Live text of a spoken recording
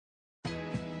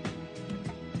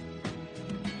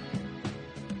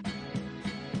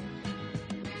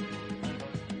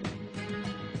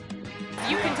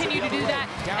You continue to do that,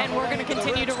 and we're going to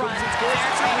continue to run.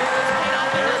 Eric Maynor,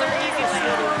 another easy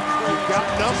lane. Got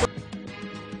number.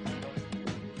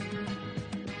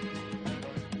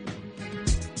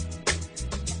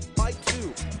 By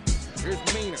 2. Here's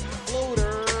Maynor.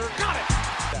 Floater. Got it.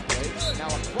 That way. Now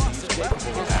across the left.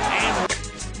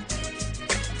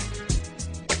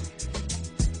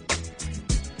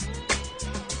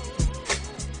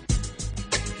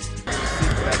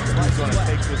 He's going to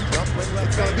take this jump.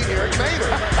 It's going to be Eric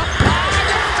Maynor.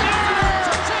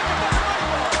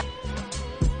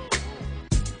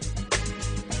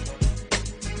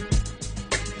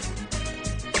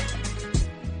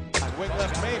 Wing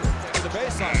left Maynor to the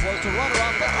baseline. Floats a runner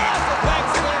off the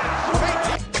banks in.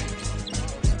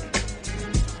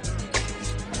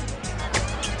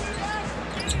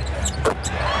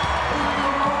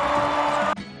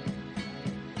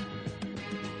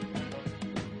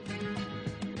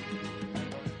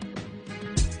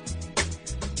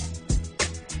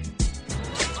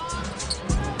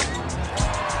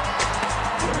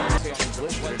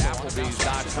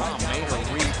 Applebee's.com. Maynor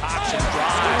re-pops and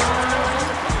drives.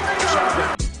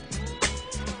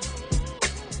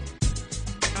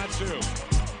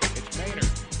 It's Maynor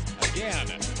again.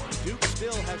 Duke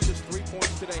still has just 3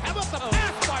 points today. How about the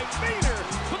pass by Maynor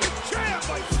to the jam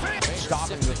by Maynor?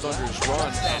 Stopping the Thunder's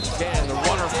run at 10. The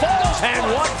runner falls and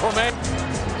 1 for Maynor.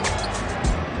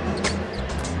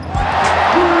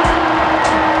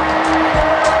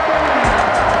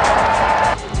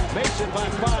 Mason by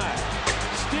 5.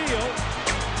 Steal.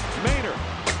 Maynor.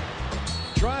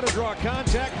 Try to draw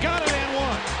contact. Got it and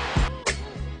 1.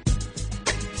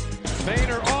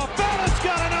 Maynor off balance.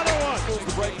 Got another one. Pulls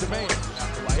the break to Maynor.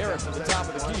 Eric from the top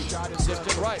of the key.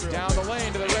 Sifted right. Down the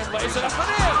lane to the rim. Lays it up and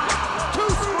in. 2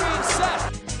 screen set.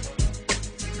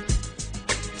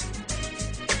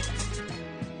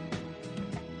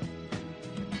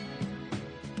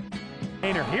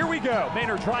 Maynor, here we go.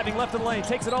 Maynor driving left of the lane,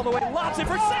 takes it all the way, lobs it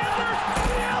for Sanders.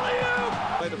 The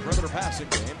alley-oop. Play the perimeter passing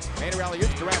game. Maynor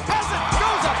alley-oop. Durant pass it.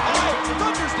 Goes up high.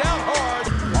 Thunder's down hard.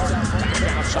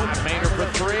 Outside Maynor for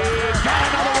 3. Got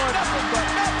another one.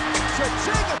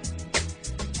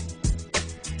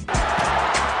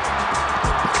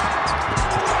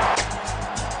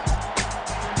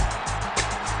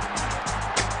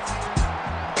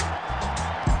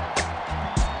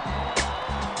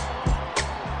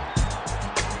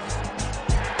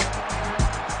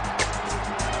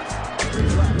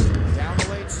 Down the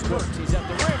lane, skirts. He's at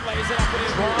the rim, lays it up and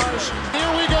in.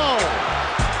 Here we go.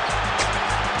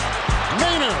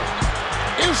 Maynor,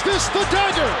 is this the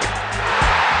dagger?